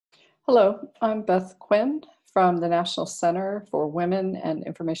Hello, I'm Beth Quinn from the National Center for Women and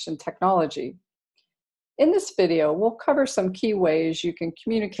Information Technology. In this video, we'll cover some key ways you can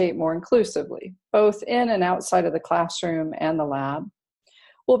communicate more inclusively, both in and outside of the classroom and the lab.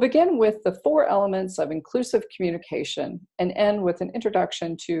 We'll begin with the 4 elements of inclusive communication and end with an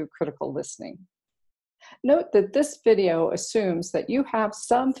introduction to critical listening. Note that this video assumes that you have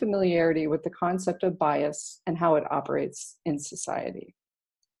some familiarity with the concept of bias and how it operates in society.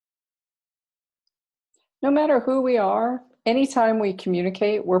 No matter who we are, anytime we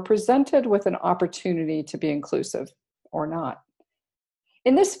communicate, we're presented with an opportunity to be inclusive or not.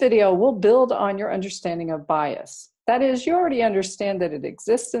 In this video, we'll build on your understanding of bias. That is, you already understand that it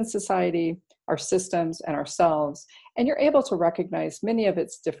exists in society, our systems, and ourselves, and you're able to recognize many of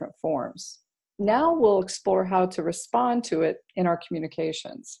its different forms. Now we'll explore how to respond to it in our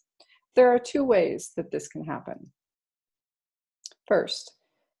communications. There are 2 ways that this can happen. First,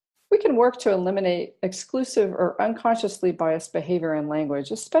 we can work to eliminate exclusive or unconsciously biased behavior in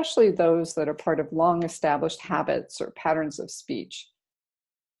language, especially those that are part of long-established habits or patterns of speech.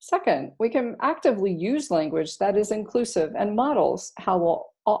 Second, we can actively use language that is inclusive and models how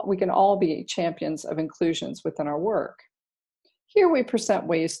we can all be champions of inclusions within our work. Here we present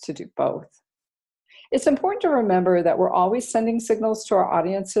ways to do both. It's important to remember that we're always sending signals to our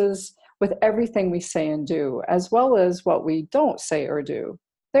audiences with everything we say and do, as well as what we don't say or do.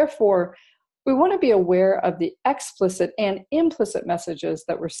 Therefore, we want to be aware of the explicit and implicit messages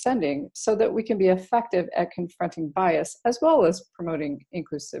that we're sending so that we can be effective at confronting bias as well as promoting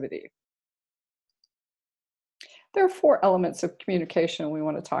inclusivity. There are 4 elements of communication we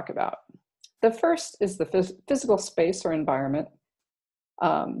want to talk about. The first is the physical space or environment.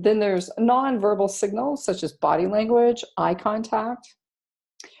 Then there's nonverbal signals such as body language, eye contact.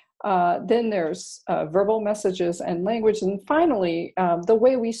 Then there's verbal messages and language. And finally, the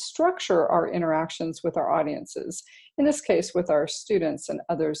way we structure our interactions with our audiences, in this case, with our students and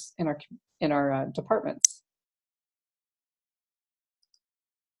others in our departments.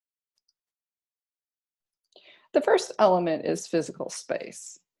 The first element is physical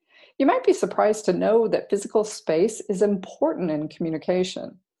space. You might be surprised to know that physical space is important in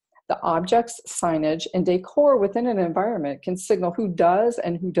communication. The objects, signage, and decor within an environment can signal who does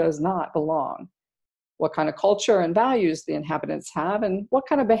and who does not belong, what kind of culture and values the inhabitants have, and what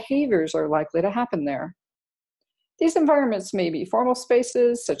kind of behaviors are likely to happen there. These environments may be formal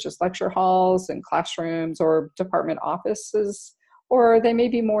spaces, such as lecture halls and classrooms or department offices, or they may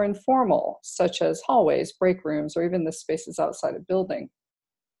be more informal, such as hallways, break rooms, or even the spaces outside a building.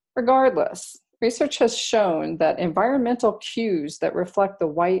 Regardless, research has shown that environmental cues that reflect the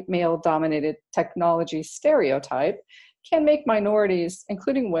white male-dominated technology stereotype can make minorities,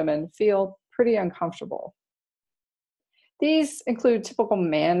 including women, feel pretty uncomfortable. These include typical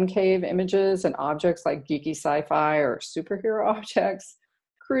man cave images and objects like geeky sci-fi or superhero objects,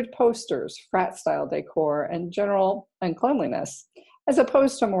 crude posters, frat-style decor, and general uncleanliness, as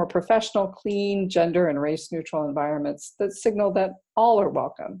opposed to more professional, clean, gender and race-neutral environments that signal that all are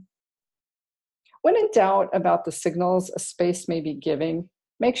welcome. When in doubt about the signals a space may be giving,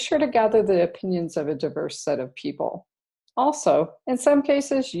 make sure to gather the opinions of a diverse set of people. Also, in some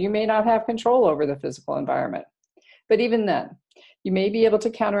cases, you may not have control over the physical environment. But even then, you may be able to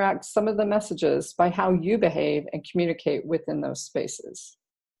counteract some of the messages by how you behave and communicate within those spaces.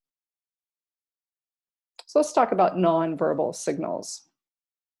 So let's talk about nonverbal signals.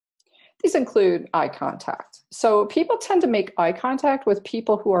 These include eye contact. So people tend to make eye contact with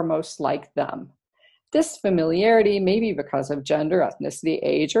people who are most like them. This familiarity may be because of gender, ethnicity,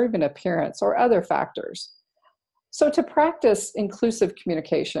 age, or even appearance, or other factors. So to practice inclusive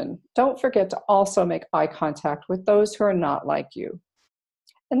communication, don't forget to also make eye contact with those who are not like you.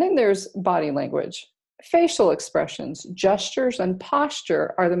 And then there's body language. Facial expressions, gestures, and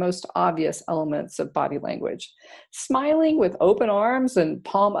posture are the most obvious elements of body language. Smiling with open arms and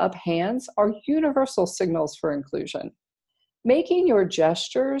palm-up hands are universal signals for inclusion. Making your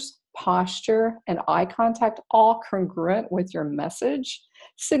gestures, posture, and eye contact all congruent with your message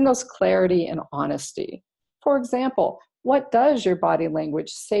signals clarity and honesty. For example, what does your body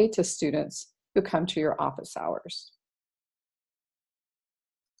language say to students who come to your office hours?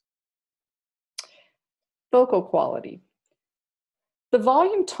 Vocal quality. The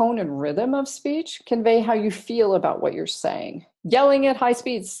volume, tone, and rhythm of speech convey how you feel about what you're saying. Yelling at high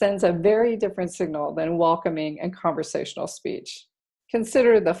speeds sends a very different signal than welcoming and conversational speech.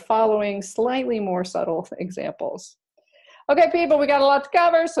 Consider the following slightly more subtle examples. Okay, people, we got a lot to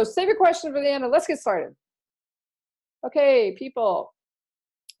cover, so save your question for the end and let's get started. Okay, people,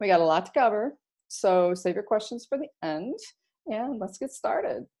 we got a lot to cover, so save your questions for the end and let's get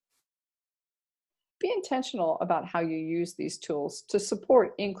started. Be intentional about how you use these tools to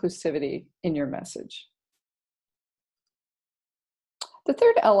support inclusivity in your message. The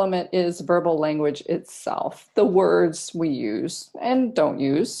third element is verbal language itself, the words we use and don't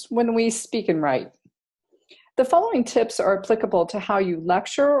use when we speak and write. The following tips are applicable to how you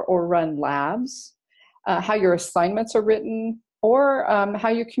lecture or run labs, how your assignments are written, or how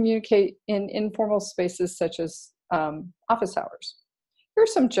you communicate in informal spaces such as office hours. Here are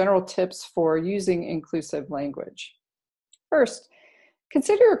some general tips for using inclusive language. First,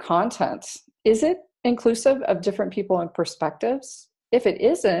 consider your content. Is it inclusive of different people and perspectives? If it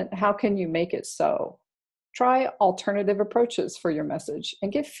isn't, how can you make it so? Try alternative approaches for your message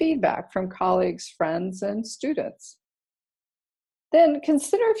and get feedback from colleagues, friends, and students. Then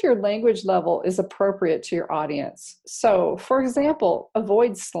consider if your language level is appropriate to your audience. So, for example,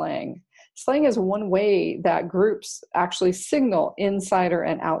 avoid slang. Slang is one way that groups actually signal insider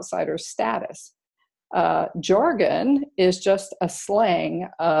and outsider status. Jargon is just a slang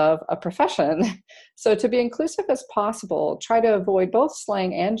of a profession. So to be inclusive as possible, try to avoid both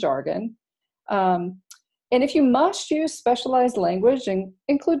slang and jargon. And if you must use specialized language,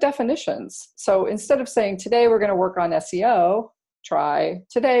 include definitions. So instead of saying, today we're going to work on SEO, try,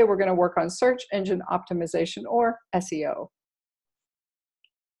 today we're going to work on search engine optimization or SEO.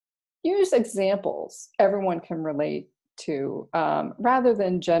 Use examples everyone can relate to, rather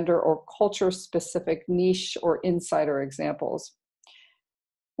than gender or culture-specific niche or insider examples.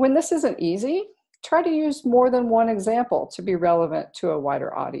 When this isn't easy, try to use more than one example to be relevant to a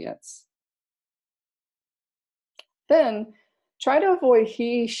wider audience. Then, try to avoid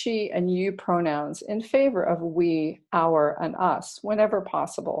he, she, and you pronouns in favor of we, our, and us whenever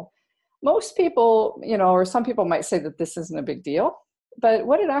possible. Most people, or some people might say that this isn't a big deal. But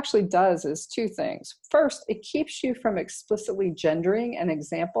what it actually does is two things. First, it keeps you from explicitly gendering an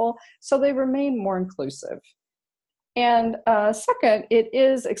example, so they remain more inclusive. And second, it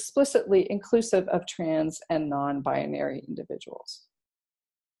is explicitly inclusive of trans and non-binary individuals.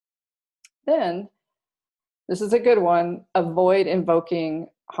 Then, this is a good one, avoid invoking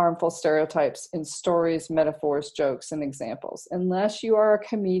harmful stereotypes in stories, metaphors, jokes, and examples. Unless you are a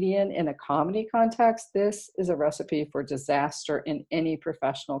comedian in a comedy context, this is a recipe for disaster in any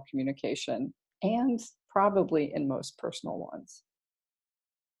professional communication, and probably in most personal ones.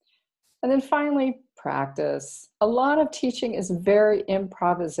 And then finally, practice. A lot of teaching is very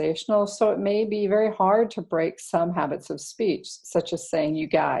improvisational, so it may be very hard to break some habits of speech, such as saying, you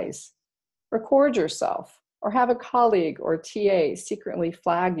guys. Record yourself, or have a colleague or TA secretly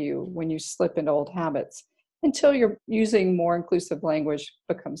flag you when you slip into old habits until you're using more inclusive language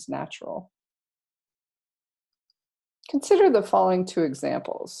becomes natural. Consider the following two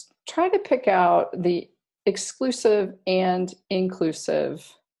examples. Try to pick out the exclusive and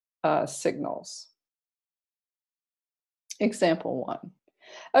inclusive signals. Example one.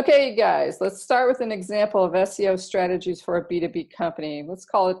 Okay, guys, let's start with an example of SEO strategies for a B2B company. Let's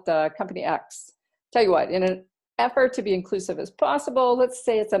call it Company X. Tell you what, in an effort to be inclusive as possible, let's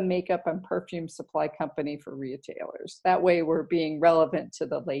say it's a makeup and perfume supply company for retailers. That way we're being relevant to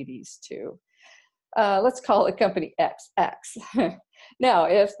the ladies too. Let's call it Company XX. Now,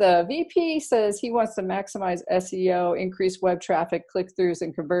 if the VP says he wants to maximize SEO, increase web traffic, click-throughs,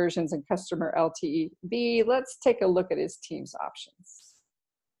 and conversions, and customer LTV, let's take a look at his team's options.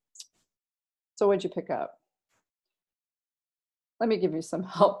 So what'd you pick up? Let me give you some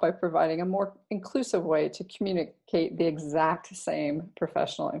help by providing a more inclusive way to communicate the exact same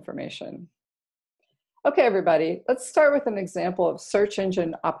professional information. Okay, everybody, let's start with an example of search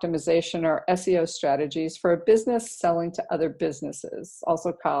engine optimization or SEO strategies for a business selling to other businesses,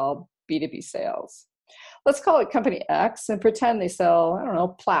 also called B2B sales. Let's call it Company X and pretend they sell, I don't know,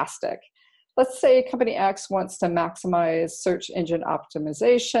 plastic. Let's say Company X wants to maximize search engine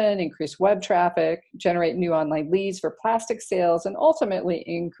optimization, increase web traffic, generate new online leads for plastic sales, and ultimately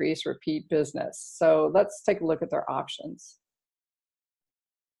increase repeat business. So let's take a look at their options.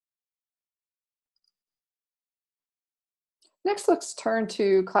 Next, let's turn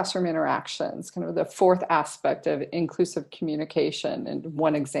to classroom interactions, kind of the fourth aspect of inclusive communication and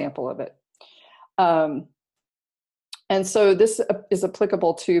one example of it. And so this is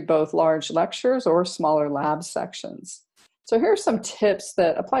applicable to both large lectures or smaller lab sections. So here are some tips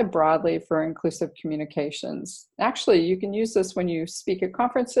that apply broadly for inclusive communications. Actually, you can use this when you speak at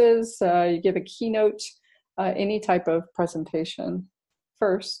conferences, you give a keynote, any type of presentation.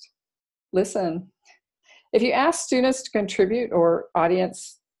 First, listen. If you ask students to contribute or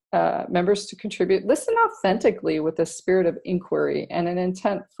audience members to contribute, listen authentically with a spirit of inquiry and an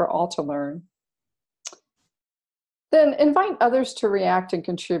intent for all to learn. Then invite others to react and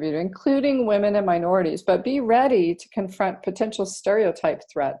contribute, including women and minorities, but be ready to confront potential stereotype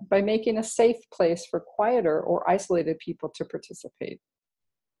threat by making a safe place for quieter or isolated people to participate.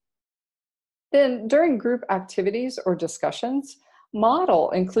 Then during group activities or discussions,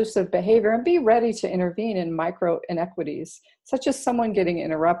 model inclusive behavior and be ready to intervene in micro inequities, such as someone getting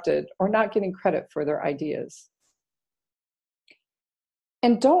interrupted or not getting credit for their ideas.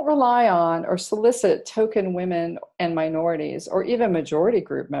 And don't rely on or solicit token women and minorities or even majority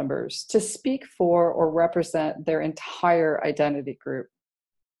group members to speak for or represent their entire identity group.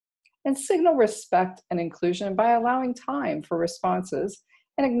 And signal respect and inclusion by allowing time for responses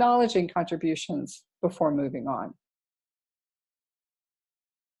and acknowledging contributions before moving on.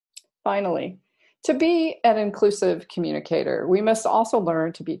 Finally, to be an inclusive communicator, we must also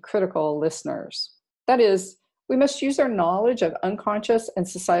learn to be critical listeners. That is, we must use our knowledge of unconscious and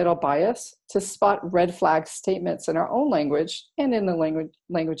societal bias to spot red flag statements in our own language and in the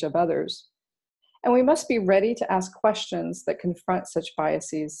language of others. And we must be ready to ask questions that confront such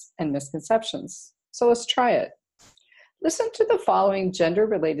biases and misconceptions. So let's try it. Listen to the following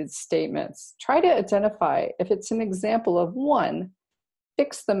gender-related statements. Try to identify if it's an example of 1,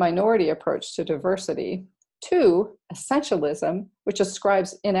 fix the minority approach to diversity, 2, essentialism, which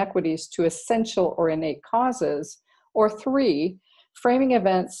ascribes inequities to essential or innate causes, or 3, framing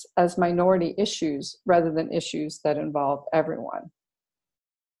events as minority issues rather than issues that involve everyone.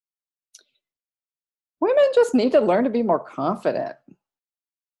 Women just need to learn to be more confident.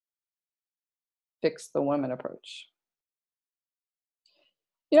 Fix the women approach.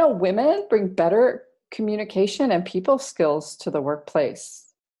 You know, women bring better communication and people skills to the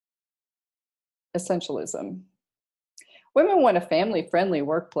workplace. Essentialism. Women want a family-friendly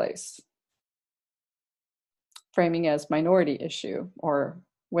workplace. Framing as minority issue or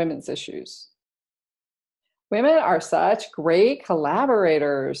women's issues. Women are such great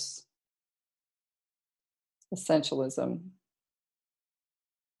collaborators. Essentialism.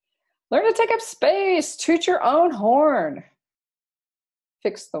 Learn to take up space, toot your own horn.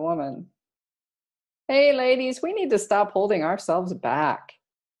 Fix the woman. Hey ladies, we need to stop holding ourselves back.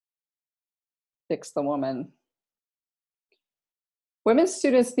 Fix the woman. Women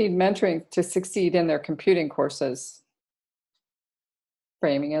students need mentoring to succeed in their computing courses.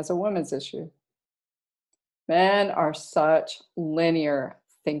 Framing as a women's issue. Men are such linear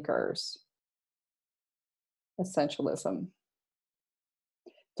thinkers. Essentialism.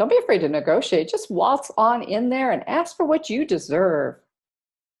 Don't be afraid to negotiate. Just waltz on in there and ask for what you deserve.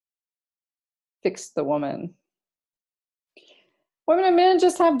 Fix the woman. Women and men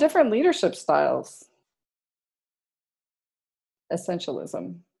just have different leadership styles.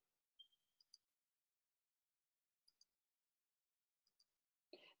 Essentialism.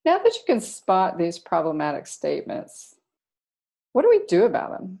 Now that you can spot these problematic statements, what do we do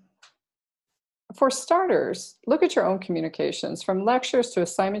about them? For starters, look at your own communications, from lectures to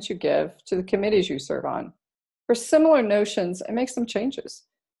assignments you give to the committees you serve on. For similar notions, and make some changes.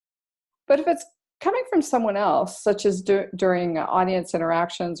 But if it's coming from someone else, such as during audience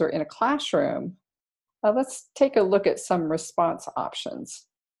interactions or in a classroom, let's take a look at some response options.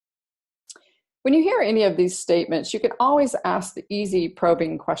 When you hear any of these statements, you can always ask the easy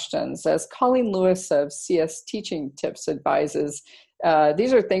probing questions. As Colleen Lewis of CS Teaching Tips advises,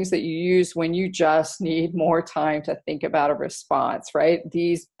 these are things that you use when you just need more time to think about a response, right?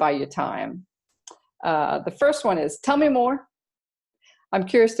 These buy you time. The first one is, tell me more. I'm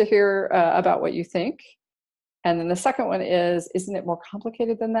curious to hear about what you think. And then the second one is, isn't it more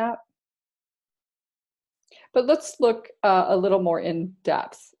complicated than that? But let's look a little more in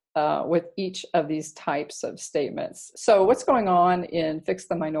depth with each of these types of statements. So what's going on in fix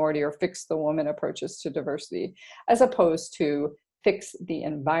the minority or fix the woman approaches to diversity, as opposed to fix the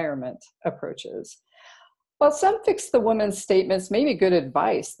environment approaches? Well, some fix the woman statements may be good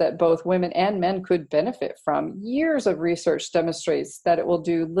advice that both women and men could benefit from. Years of research demonstrates that it will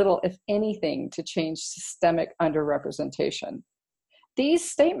do little, if anything, to change systemic underrepresentation. These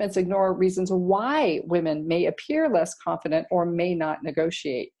statements ignore reasons why women may appear less confident or may not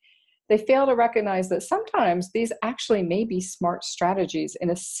negotiate. They fail to recognize that sometimes these actually may be smart strategies in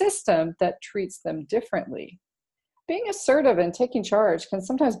a system that treats them differently. Being assertive and taking charge can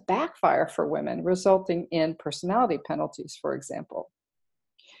sometimes backfire for women, resulting in personality penalties, for example.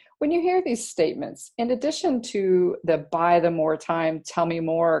 When you hear these statements, in addition to the buy the more time, tell me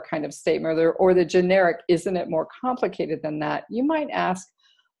more kind of statement, or the generic, isn't it more complicated than that, you might ask,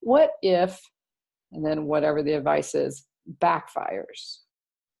 what if, and then whatever the advice is, backfires?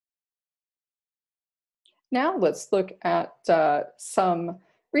 Now let's look at some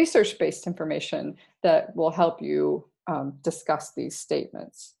research-based information that will help you discuss these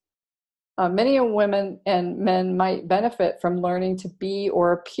statements. Many women and men might benefit from learning to be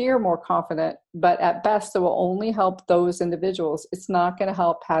or appear more confident, but at best it will only help those individuals. It's not going to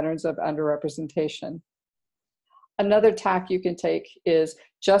help patterns of underrepresentation. Another tack you can take is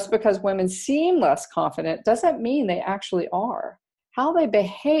just because women seem less confident doesn't mean they actually are. How they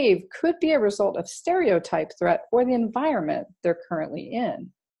behave could be a result of stereotype threat or the environment they're currently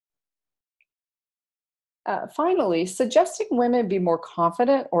in. Finally, suggesting women be more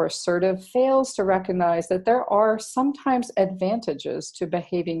confident or assertive fails to recognize that there are sometimes advantages to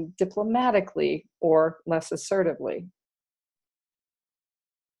behaving diplomatically or less assertively.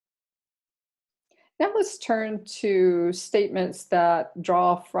 Now let's turn to statements that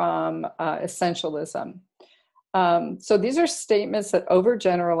draw from essentialism. So these are statements that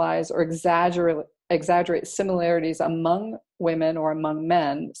overgeneralize or exaggerate similarities among women or among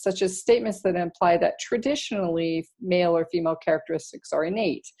men, such as statements that imply that traditionally male or female characteristics are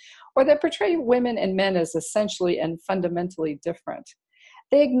innate, or that portray women and men as essentially and fundamentally different.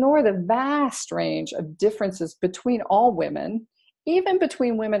 They ignore the vast range of differences between all women, even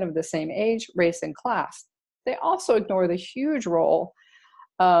between women of the same age, race, and class. They also ignore the huge role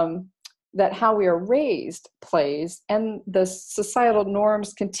that how we are raised plays, and the societal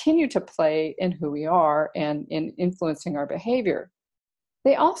norms continue to play in who we are and in influencing our behavior.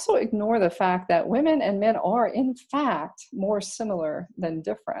 They also ignore the fact that women and men are, in fact, more similar than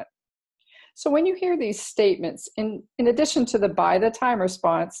different. So when you hear these statements, in addition to the by the time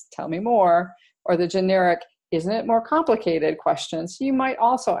response, tell me more, or the generic, isn't it more complicated questions, you might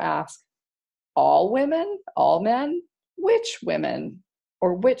also ask, all women, all men, which women,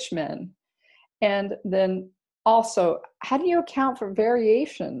 or which men? And then also, how do you account for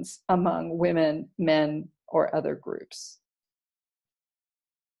variations among women, men, or other groups?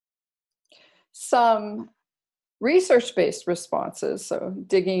 Some research-based responses, so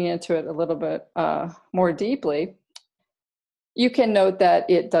digging into it a little bit more deeply, you can note that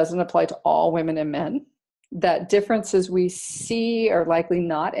it doesn't apply to all women and men, that differences we see are likely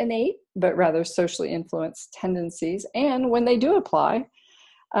not innate, but rather socially influenced tendencies, and when they do apply,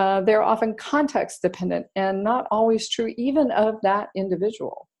 they're often context dependent and not always true even of that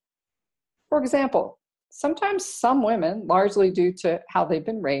individual. For example, sometimes some women, largely due to how they've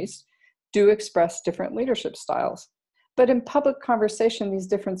been raised, do express different leadership styles. But in public conversation, these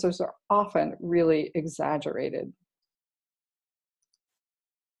differences are often really exaggerated.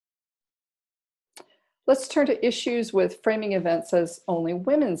 Let's turn to issues with framing events as only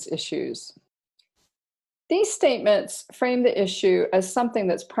women's issues. These statements frame the issue as something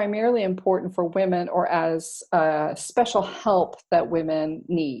that's primarily important for women or as special help that women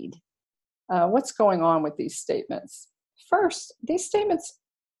need. What's going on with these statements? First, these statements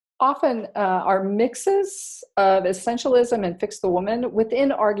often are mixes of essentialism and fix the woman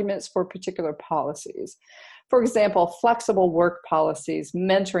within arguments for particular policies. For example, flexible work policies,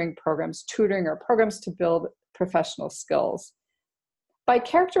 mentoring programs, tutoring, or programs to build professional skills. By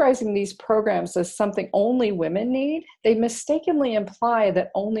characterizing these programs as something only women need, they mistakenly imply that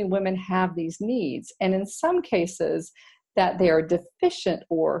only women have these needs, and in some cases, that they are deficient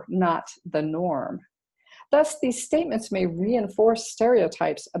or not the norm. Thus, these statements may reinforce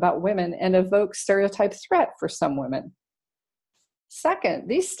stereotypes about women and evoke stereotype threat for some women. Second,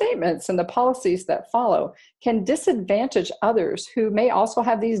 these statements and the policies that follow can disadvantage others who may also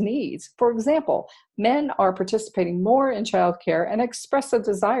have these needs. For example, men are participating more in childcare and express a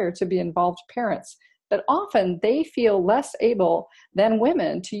desire to be involved parents, but often they feel less able than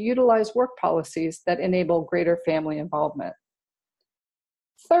women to utilize work policies that enable greater family involvement.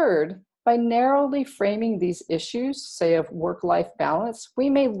 Third, by narrowly framing these issues, say of work-life balance, we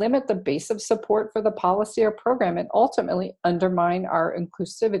may limit the base of support for the policy or program and ultimately undermine our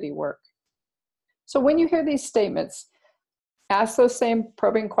inclusivity work. So when you hear these statements, ask those same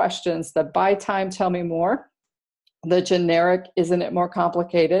probing questions, the by time, tell me more, the generic, isn't it more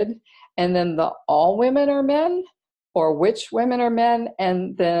complicated, and then the all women are men, or which women are men,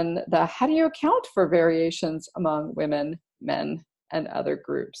 and then the how do you account for variations among women, men, and other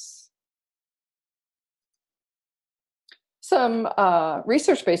groups. Some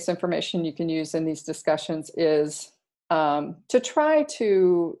research-based information you can use in these discussions is to try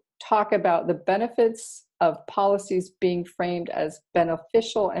to talk about the benefits of policies being framed as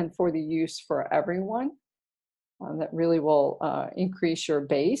beneficial and for the use for everyone. That really will increase your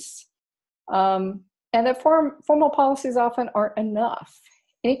base. And that formal policies often aren't enough.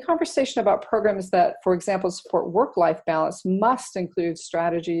 Any conversation about programs that, for example, support work-life balance must include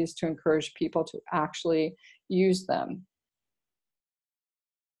strategies to encourage people to actually use them.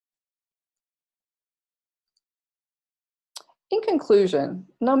 In conclusion,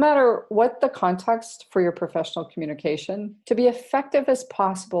 no matter what the context for your professional communication, to be effective as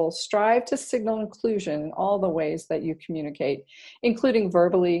possible, strive to signal inclusion in all the ways that you communicate, including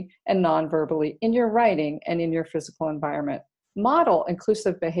verbally and non-verbally in your writing and in your physical environment. Model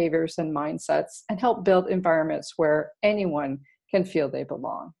inclusive behaviors and mindsets and help build environments where anyone can feel they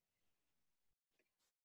belong.